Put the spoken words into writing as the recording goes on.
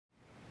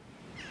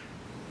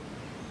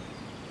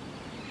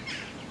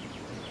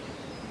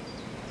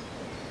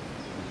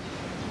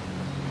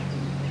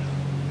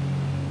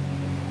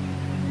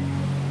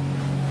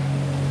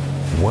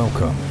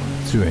Welcome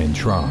to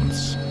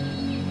EnTrance.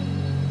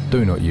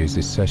 Do not use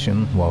this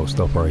session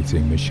whilst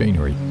operating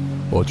machinery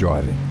or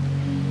driving.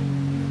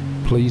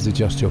 Please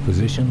adjust your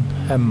position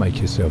and make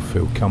yourself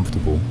feel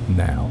comfortable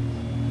now.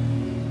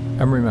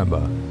 And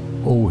remember,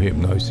 all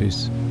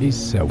hypnosis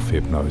is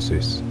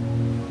self-hypnosis.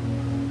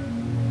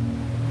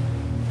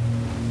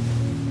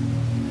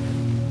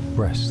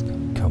 Rest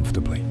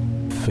comfortably.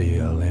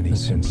 Feel any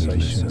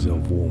sensations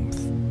of warmth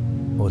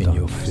in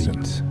your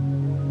feet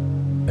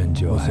and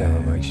your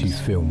hands. Makes you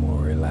feel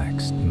more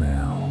relaxed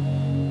now.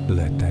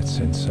 Let that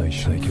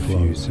sensation take a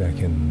few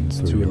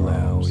seconds to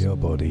allow your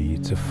body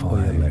to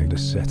find a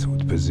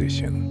settled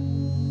position.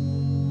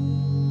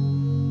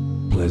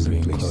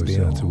 Pleasantly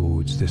closer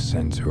towards the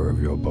center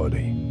of your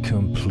body.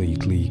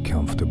 Completely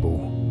comfortable.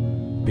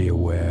 Be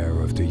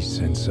aware of these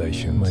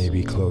sensations.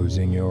 Maybe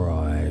closing your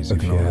eyes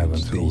if you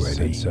haven't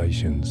already.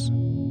 Sensations.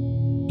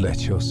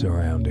 Let your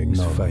surroundings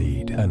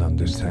fade and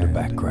understand the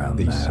background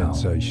these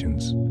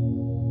sensations.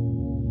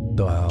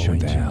 Dial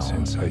down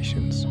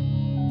sensations.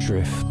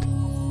 Drift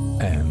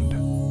and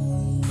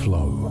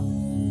flow.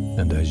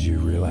 And as you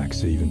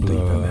relax even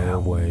deeper now,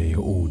 away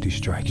all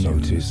distractions.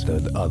 Notice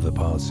that other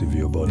parts of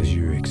your body as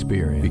you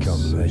experience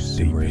become less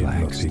deep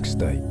relaxed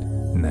state.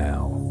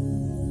 Now,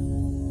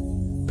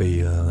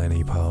 feel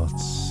any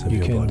parts of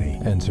your body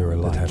enter a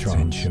light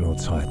tension or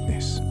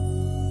tightness.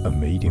 A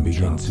medium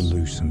begin to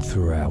loosen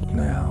throughout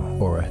now,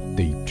 or a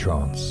deep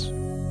trance.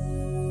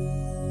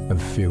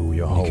 And feel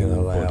your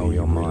whole body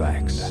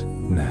relax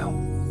now.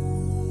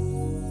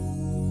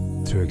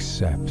 To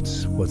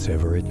accept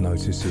whatever it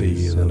notices.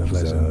 Feel a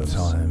pleasant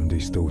time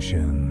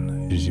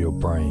distortion as your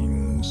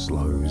brain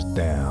slows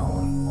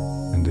down.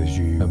 And as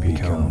you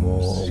become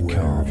more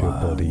aware of your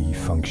body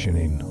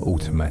functioning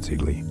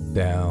automatically.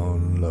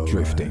 Down, lower,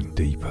 drifting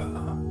deeper.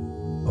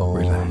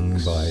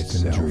 On, light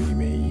and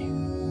dreamy.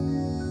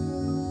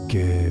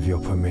 Give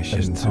your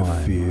permission to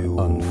feel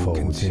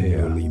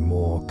continually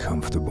more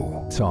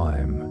comfortable.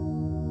 Time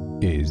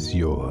is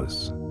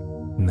yours.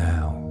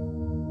 Now,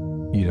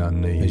 you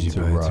don't need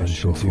to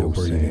rush into your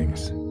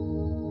breathings.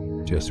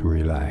 Just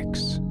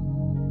relax.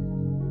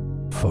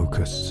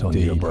 Focus on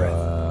your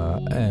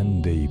breath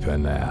and deeper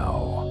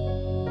now.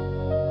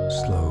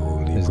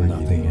 Slowly breathing. There's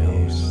nothing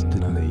else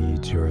that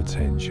needs your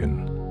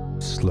attention.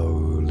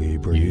 Slowly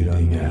breathing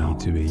out. You don't need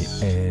to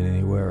be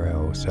anywhere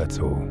else at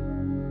all.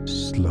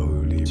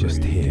 Slowly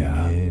just breathing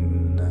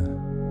in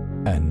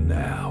and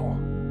now.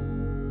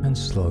 And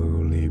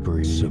slowly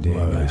breathing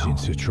out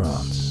into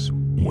trance.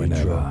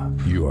 Whenever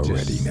you are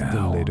ready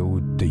now. A little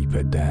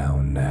deeper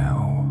down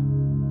now.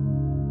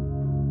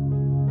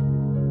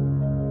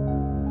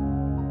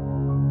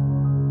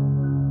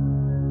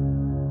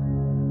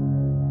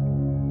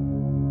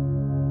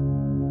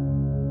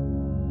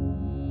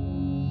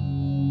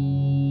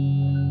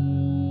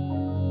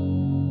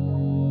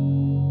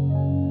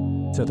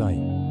 Today,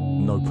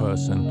 no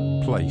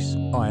person, place,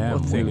 I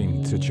am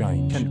willing to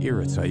change can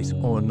irritate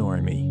or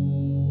annoy me.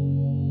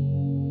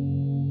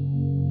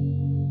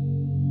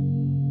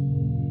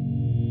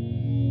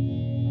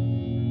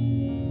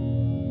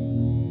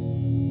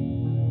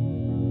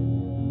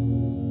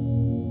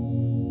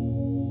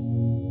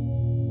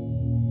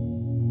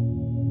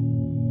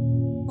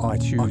 I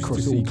choose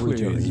to see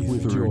clearly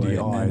through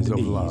the eyes of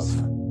love.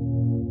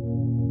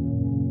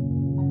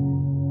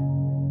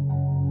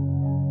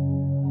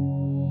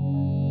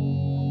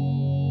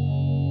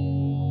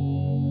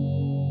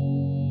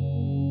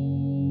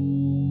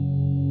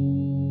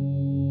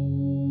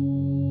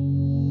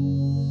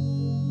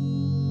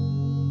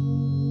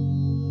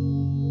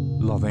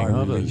 Loving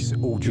others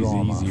all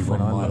drama easy from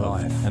my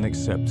life and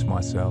accept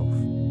myself.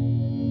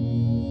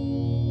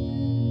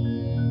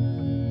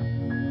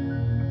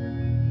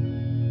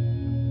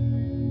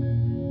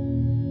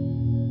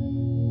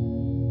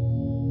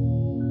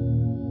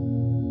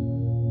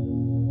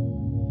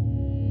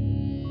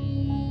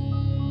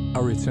 I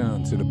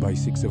return to the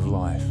basics of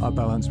life. I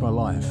balance my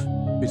life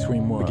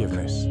between work,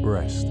 forgiveness,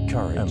 rest,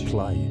 courage and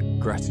play,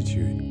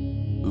 gratitude,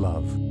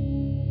 love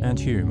and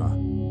humor.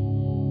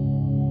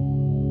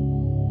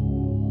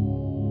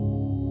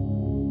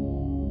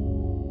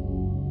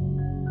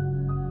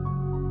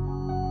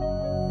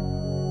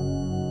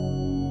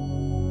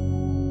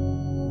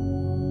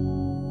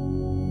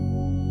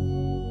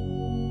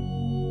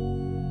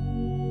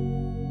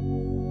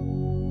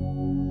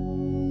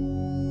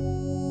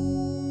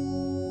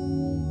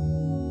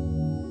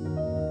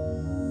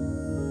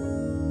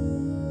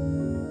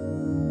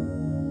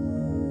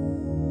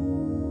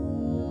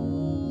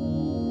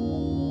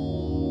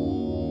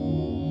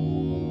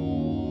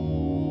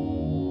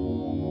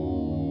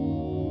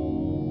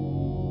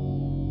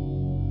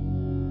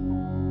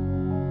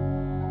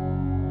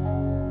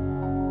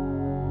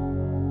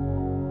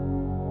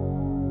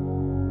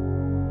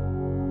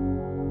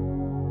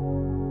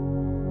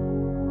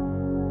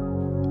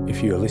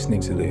 If you are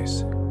listening to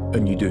this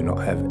and you do not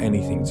have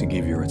anything to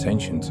give your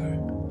attention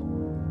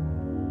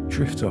to,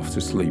 drift off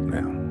to sleep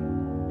now.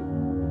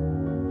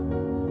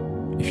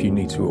 If you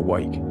need to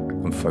awake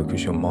and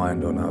focus your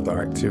mind on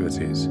other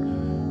activities,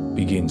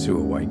 begin to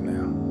awake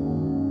now.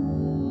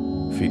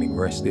 feeling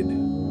rested,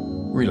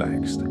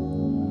 relaxed,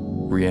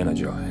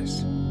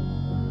 re-energized.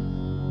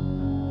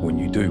 When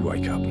you do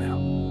wake up now,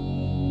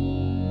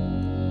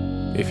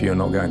 if you're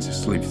not going to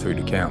sleep through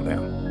the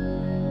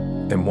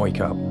countdown, then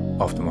wake up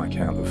after my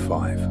count of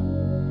 5.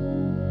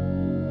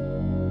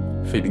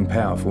 Feeling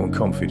powerful and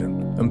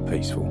confident and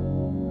peaceful.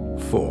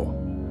 4.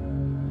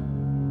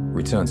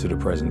 Return to the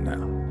present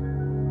now.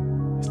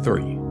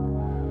 3.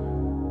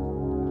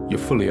 You're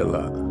fully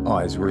alert,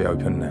 eyes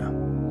reopen now.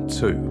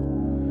 2.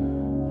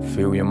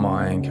 Feel your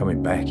mind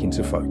coming back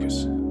into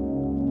focus.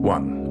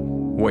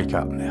 1. Wake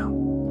up now.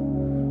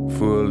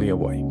 Fully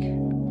awake.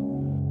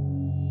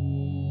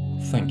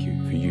 Thank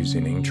you for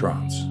using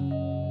EnTrance.